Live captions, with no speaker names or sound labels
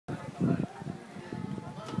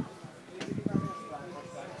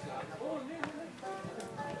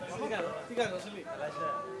κάνεις, Βασίλη? Καλά είσαι.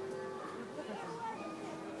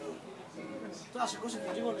 Τώρα σηκώσει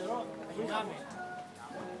και λίγο νερό, θα γίνει γάμι.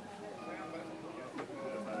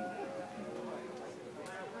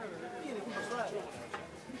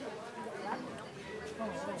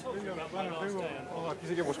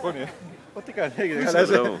 Αρχίζει και βοσκόνει. Ό,τι κάνει, έγινε. Καλά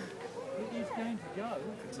είσαι.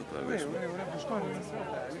 Θα τραβήσουμε. Βοσκόνει.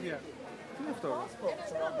 Τι είναι αυτό?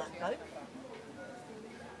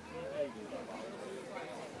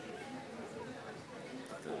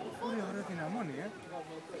 Ωραία δυναμώνει,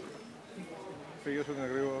 Φύγε όσο την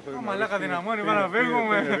γρήγορα. Μαλάκα δυναμώνει, πάμε να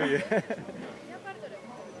φύγουμε.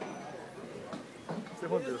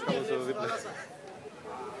 Στεφόντε, κάπως εδώ δίπλα.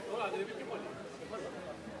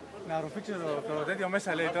 Να ρουφήξει το τέτοιο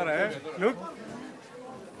μέσα, λέει τώρα, Λουκ.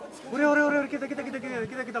 Ωραία,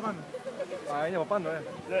 κοίτα πάνω. Α, είναι από πάνω, Oh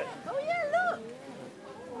yeah, look.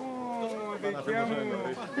 Δικιά μου.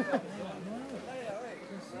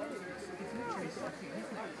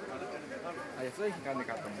 Α, γι' αυτό έχει κάνει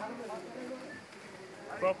κάτω μου.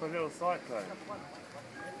 Proper little cyclone.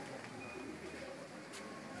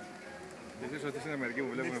 Εσείς ότι στην Αμερική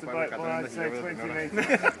μου βλέπουν πάνω 190 χιλιόμετρα την ώρα.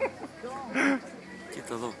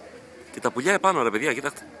 Κοίτα εδώ. Και τα πουλιά επάνω, ρε παιδιά,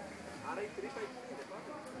 κοιτάξτε.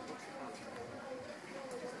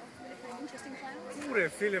 Πού ρε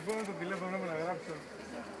φίλε, φόβο το τηλέφωνο μου να γράψω.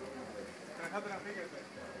 Τρεχάτε να φύγετε.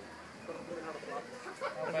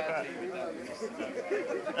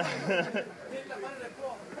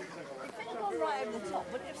 Right over the top,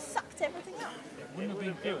 would it have sucked everything up?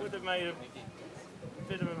 It would have made a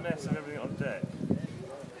bit of a mess of everything on deck.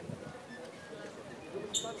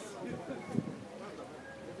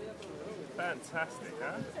 Fantastic,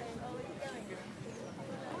 huh?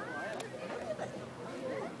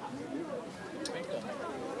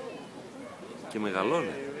 Και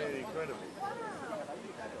μεγαλώνει. Really incredible.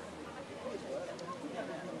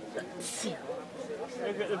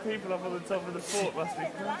 Look at the people up on the top of the fort, must be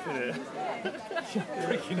crapping it.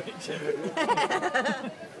 Freaking each other.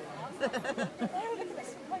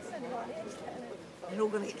 They're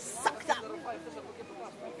all going to get sucked up.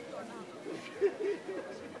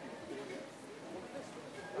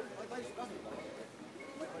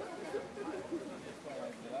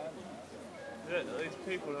 Look, these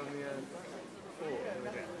people on the fort are going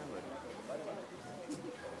to get hammered.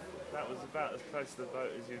 That was about as close to the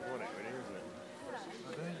boat as you'd want it, really, isn't it?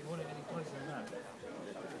 I don't think you want it any closer than that.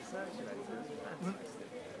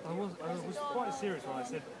 I was quite serious when I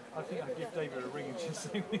said I think I'd give David a ring and just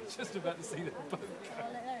say we're just about to see the boat go.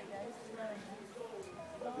 There it goes.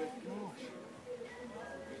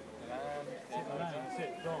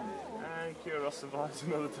 Sit wrong. And Kuros survives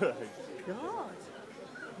another day. God.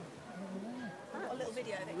 Got a little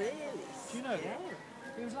video of it. Really? Do you know that?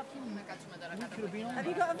 It was lucky we could have been on Have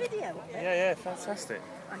you got a video of it? Yeah, fantastic.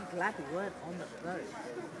 I'm glad we weren't on the boat.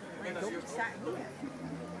 Thank God we sat here.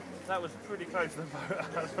 That was pretty close to the boat.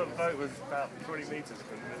 The boat was about 20 metres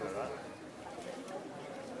from the middle of that.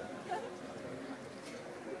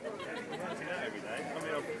 You can't see that every day. I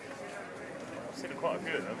mean, I've seen it quite a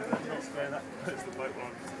few of them, but they're not staying that close to the boat while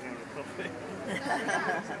I'm sitting on the coffee.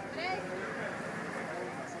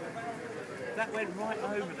 That went right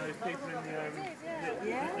over those people in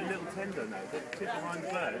the little tender now. The people behind the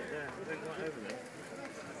boat, they went right over there.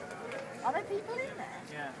 Are there people in there?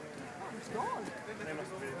 Yeah. Oh, it's gone. They must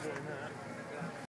have been enjoying that.